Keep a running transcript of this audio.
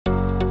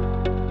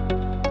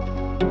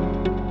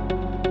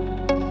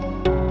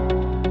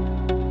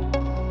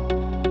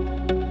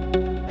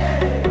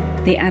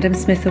The Adam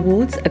Smith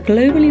Awards are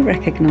globally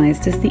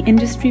recognised as the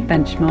industry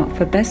benchmark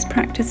for best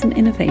practice and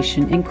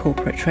innovation in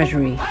corporate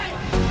treasury.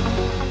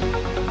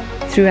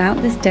 Throughout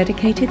this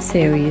dedicated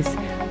series,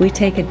 we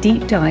take a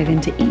deep dive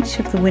into each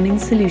of the winning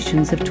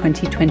solutions of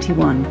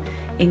 2021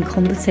 in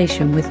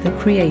conversation with the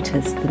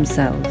creators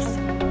themselves.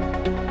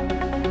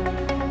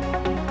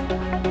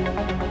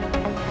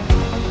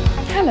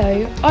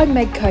 Hello, I'm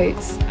Meg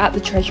Coates at the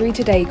Treasury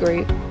Today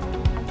Group.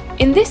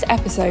 In this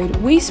episode,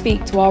 we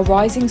speak to our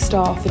Rising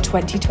Star for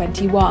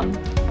 2021.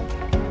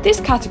 This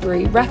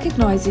category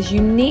recognises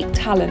unique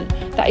talent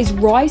that is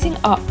rising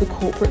up the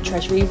corporate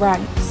treasury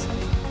ranks.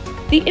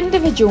 The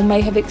individual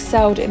may have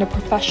excelled in a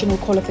professional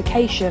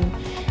qualification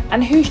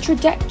and whose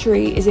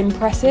trajectory is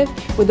impressive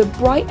with a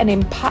bright and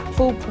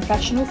impactful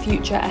professional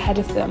future ahead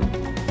of them.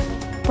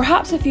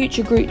 Perhaps a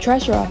future group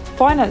treasurer,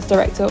 finance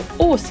director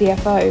or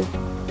CFO.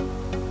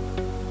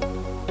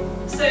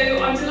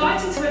 So I'm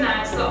delighted to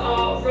announce that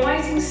our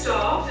Rising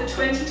Star for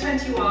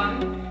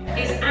 2021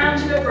 is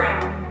Angela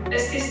Brown,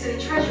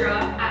 Assistant Treasurer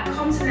at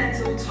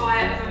Continental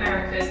Tire of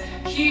Americas.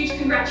 Huge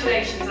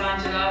congratulations,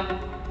 Angela.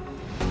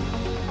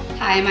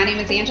 Hi, my name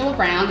is Angela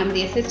Brown. I'm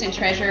the Assistant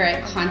Treasurer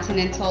at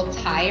Continental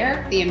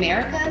Tire, the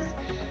Americas.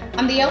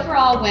 I'm the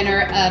overall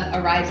winner of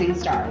a Rising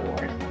Star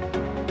Award.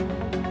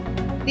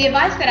 The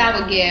advice that I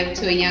would give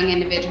to a young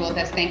individual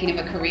that's thinking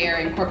of a career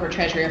in corporate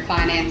treasury or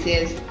finance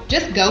is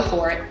just go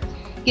for it.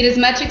 Get as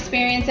much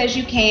experience as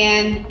you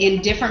can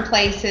in different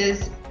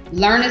places.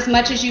 Learn as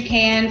much as you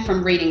can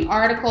from reading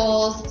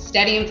articles,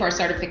 studying for a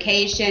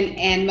certification,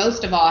 and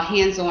most of all,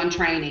 hands-on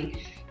training.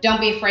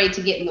 Don't be afraid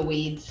to get in the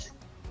weeds.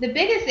 The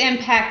biggest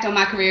impact on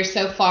my career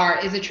so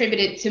far is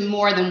attributed to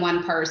more than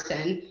one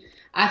person.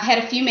 I've had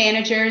a few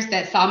managers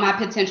that saw my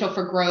potential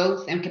for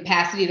growth and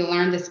capacity to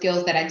learn the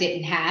skills that I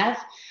didn't have,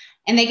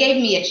 and they gave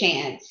me a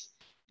chance.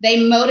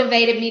 They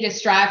motivated me to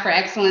strive for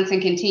excellence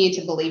and continue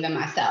to believe in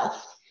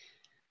myself.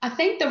 I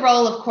think the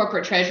role of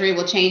corporate treasury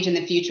will change in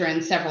the future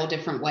in several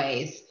different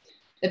ways.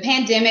 The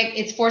pandemic,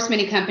 it's forced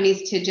many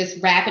companies to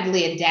just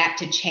rapidly adapt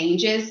to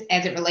changes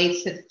as it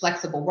relates to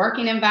flexible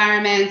working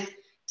environments,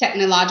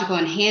 technological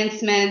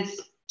enhancements,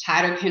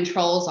 tighter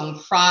controls on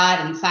fraud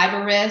and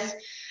cyber risk.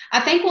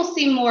 I think we'll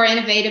see more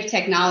innovative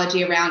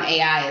technology around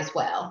AI as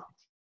well.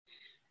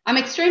 I'm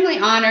extremely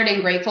honored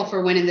and grateful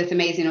for winning this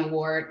amazing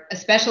award. A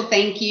special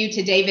thank you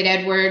to David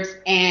Edwards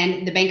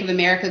and the Bank of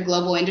America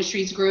Global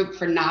Industries Group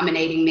for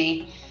nominating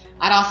me.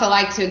 I'd also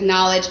like to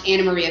acknowledge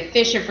Anna Maria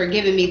Fisher for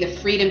giving me the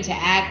freedom to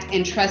act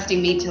and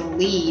trusting me to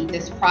lead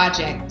this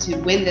project to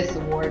win this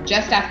award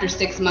just after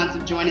 6 months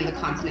of joining the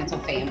Continental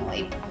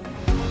family.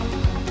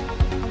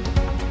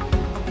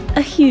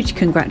 A huge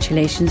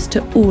congratulations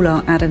to all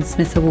our Adam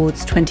Smith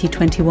Awards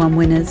 2021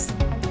 winners.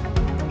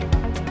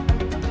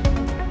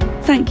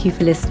 Thank you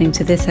for listening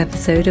to this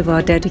episode of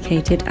our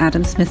dedicated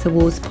Adam Smith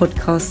Awards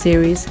podcast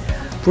series,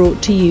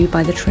 brought to you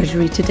by the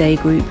Treasury Today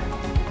Group.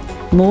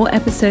 More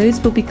episodes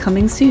will be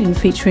coming soon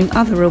featuring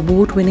other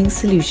award-winning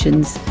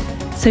solutions,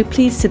 so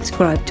please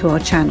subscribe to our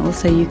channel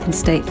so you can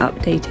stay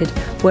updated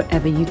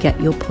wherever you get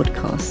your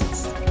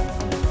podcasts.